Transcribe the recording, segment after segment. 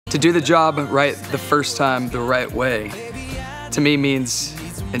To do the job right the first time the right way, to me means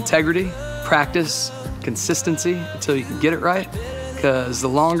integrity, practice, consistency until you can get it right. Because the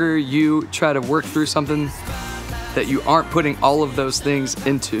longer you try to work through something that you aren't putting all of those things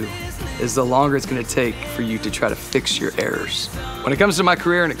into, is the longer it's gonna take for you to try to fix your errors. When it comes to my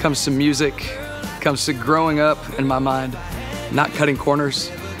career and it comes to music, it comes to growing up in my mind, not cutting corners,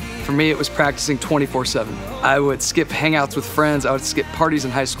 for me, it was practicing 24/7. I would skip hangouts with friends, I would skip parties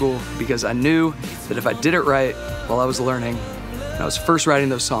in high school because I knew that if I did it right while I was learning, and I was first writing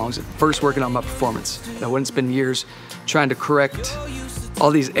those songs and first working on my performance, I wouldn't spend years trying to correct all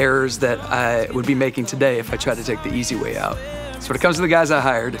these errors that I would be making today if I tried to take the easy way out. So when it comes to the guys I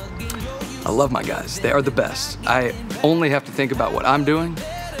hired, I love my guys. They are the best. I only have to think about what I'm doing,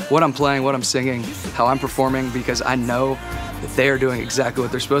 what I'm playing, what I'm singing, how I'm performing, because I know that they are doing exactly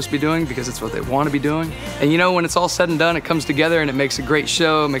what they're supposed to be doing because it's what they want to be doing. And you know, when it's all said and done, it comes together and it makes a great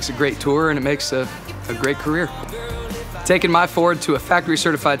show, it makes a great tour, and it makes a great career. Taking my Ford to a factory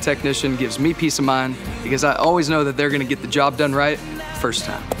certified technician gives me peace of mind because I always know that they're gonna get the job done right the first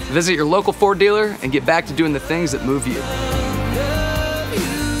time. Visit your local Ford dealer and get back to doing the things that move you.